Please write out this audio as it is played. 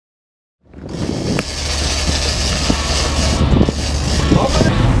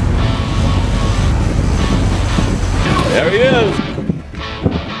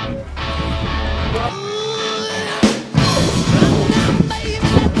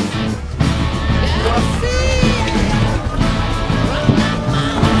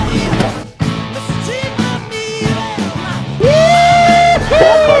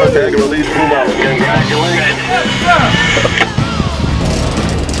tag and release blue mullet. Congratulations.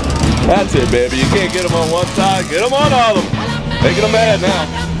 That's it, baby. You can't get them on one side. Get them on all of them. Making them mad now.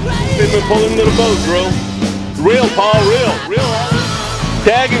 They've pull him to the boat, Drew. Real, Paul, real.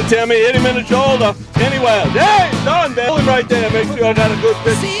 Tag him, Timmy. Hit him in the shoulder. Anywhere. Hey, done, baby. Pull him right there. Make sure I got a good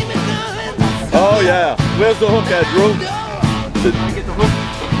picture. Oh, yeah. Where's the hook at, Drew? Get the hook.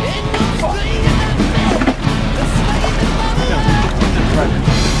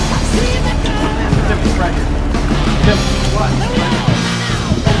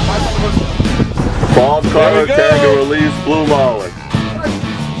 Palm cutter, tag and release blue marlin.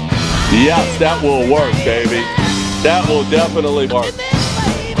 Yes, that will work, baby. That will definitely work.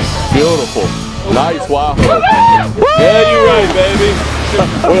 Beautiful. Nice, wow. Yeah, you're right, baby.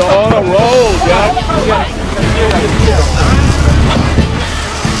 We're on a roll, Jack.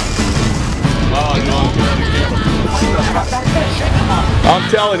 I'm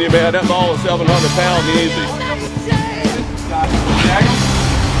telling you, man, that's all of 700 pounds easy.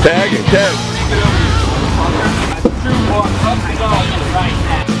 Tag him, tag.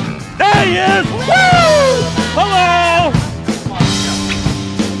 There he is! Woo! Hello!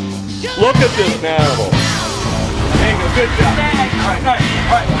 Look at this animal. Good job.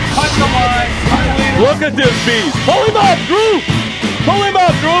 Look at this beast. Pull him up, Drew! Pull him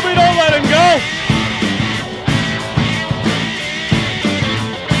up, Drew! Don't let him go!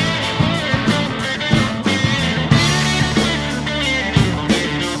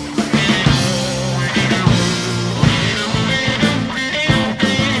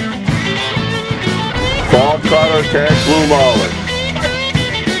 Palm cutter, tag blue marlin.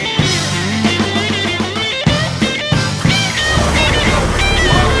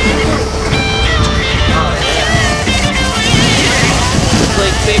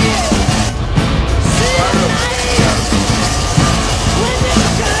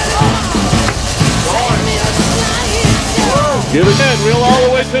 Give it in, reel all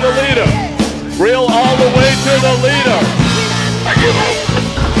the way to the leader. Reel all the way to the leader. I give up.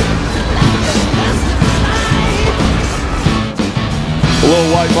 A little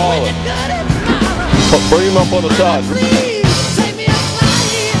white marlin. Bring him up on the side.